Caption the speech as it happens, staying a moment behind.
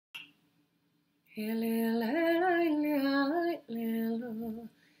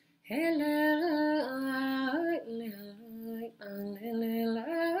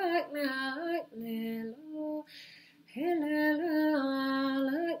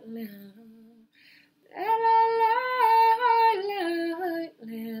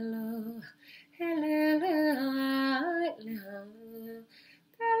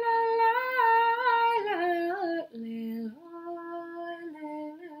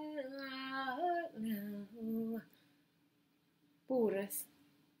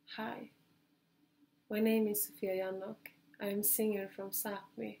Hi, my name is Sofia Jannok. I am a singer from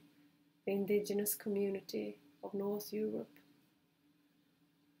Sápmi, the indigenous community of North Europe.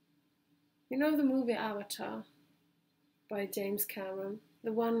 You know the movie Avatar by James Cameron,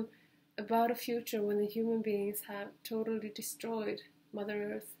 the one about a future when the human beings have totally destroyed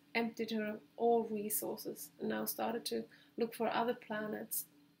Mother Earth, emptied her of all resources, and now started to look for other planets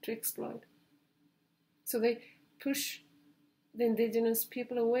to exploit. So they push the indigenous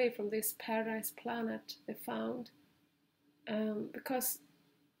people away from this paradise planet they found because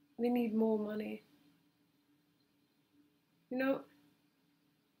they need more money. You know,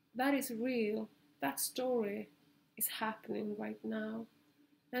 that is real. That story is happening right now.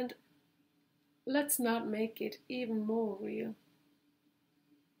 And let's not make it even more real.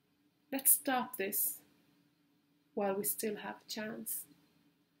 Let's stop this while we still have a chance.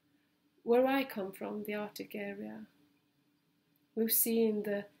 Where I come from, the Arctic area, we've seen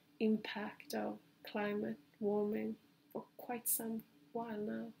the impact of climate warming for quite some while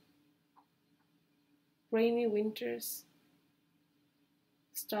now. Rainy winters,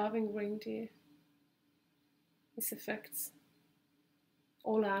 starving reindeer. This affects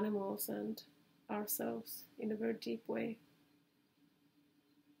all animals and ourselves in a very deep way.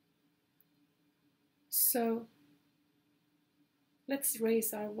 So let's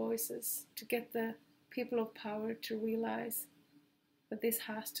raise our voices to get the people of power to realize that this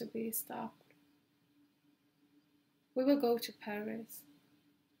has to be stopped. We will go to Paris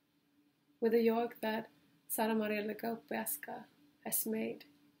with a yoke that Sara Maria Legaupeska has made.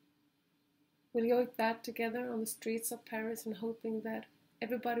 We'll yoke that together on the streets of Paris and hoping that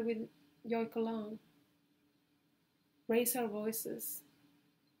everybody will yoke along. Raise our voices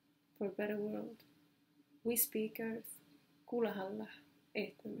for a better world. We speak Earth. Gulahallat,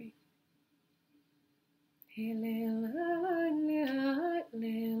 Eatnamiin.